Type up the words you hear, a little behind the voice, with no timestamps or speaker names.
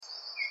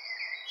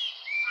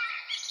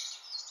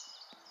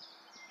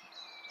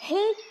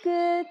Hey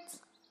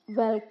kids,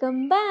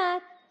 welcome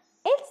back.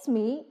 It's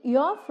me,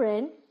 your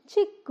friend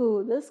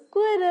Chikku the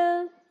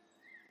squirrel.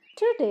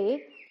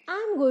 Today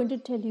I'm going to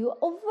tell you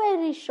a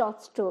very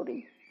short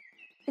story.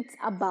 It's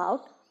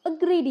about a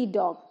greedy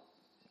dog.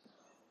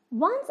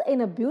 Once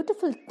in a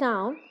beautiful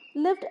town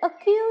lived a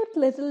cute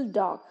little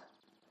dog,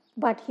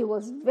 but he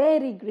was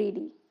very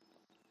greedy.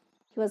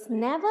 He was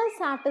never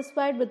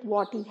satisfied with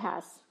what he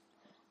has,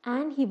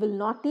 and he will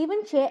not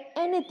even share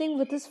anything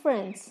with his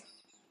friends.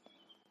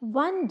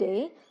 One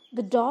day,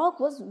 the dog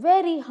was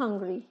very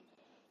hungry.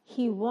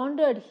 He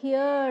wandered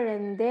here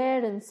and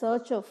there in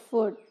search of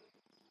food.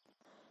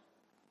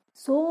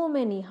 So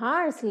many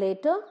hours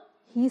later,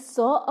 he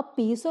saw a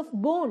piece of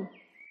bone.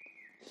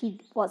 He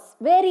was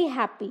very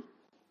happy.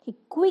 He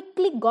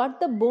quickly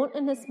got the bone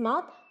in his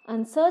mouth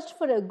and searched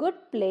for a good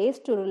place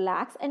to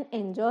relax and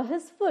enjoy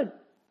his food.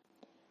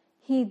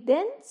 He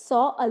then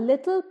saw a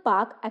little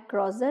park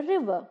across the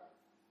river.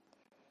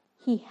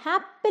 He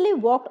happily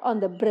walked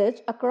on the bridge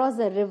across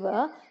the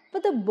river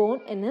with a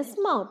bone in his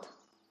mouth.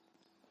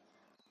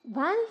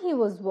 While he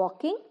was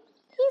walking,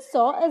 he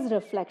saw his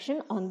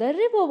reflection on the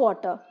river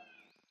water.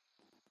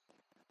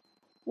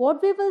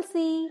 What we will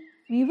see?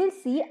 We will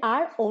see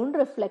our own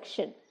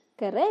reflection,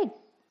 correct?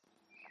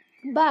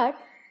 But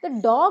the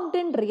dog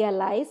didn't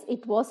realize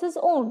it was his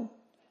own.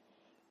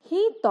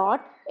 He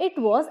thought it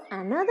was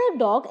another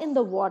dog in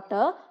the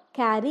water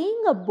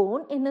carrying a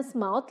bone in his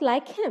mouth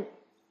like him.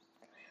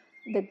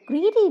 The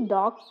greedy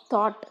dog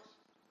thought,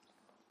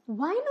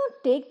 why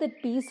not take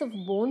that piece of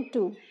bone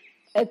too?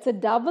 It's a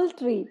double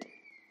treat.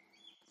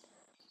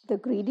 The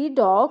greedy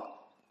dog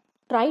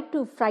tried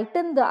to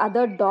frighten the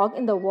other dog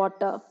in the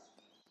water.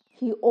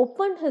 He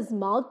opened his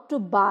mouth to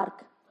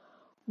bark,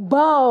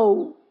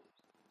 "Bow!"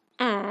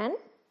 and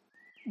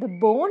the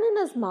bone in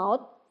his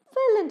mouth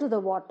fell into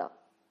the water.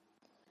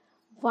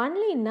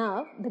 Funnily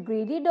enough, the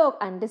greedy dog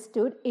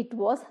understood it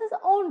was his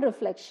own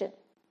reflection.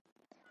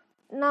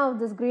 Now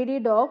this greedy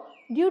dog,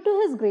 due to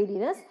his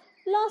greediness,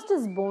 lost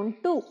his bone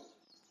too.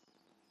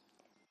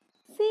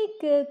 See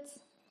kids,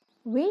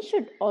 we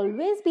should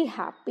always be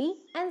happy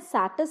and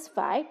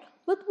satisfied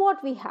with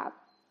what we have.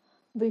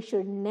 We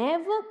should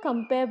never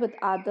compare with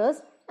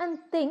others and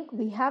think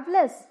we have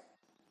less.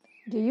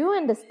 Do you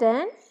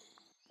understand?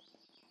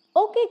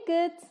 Okay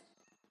kids,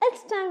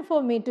 it's time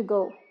for me to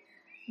go.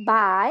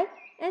 Bye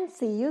and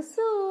see you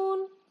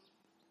soon.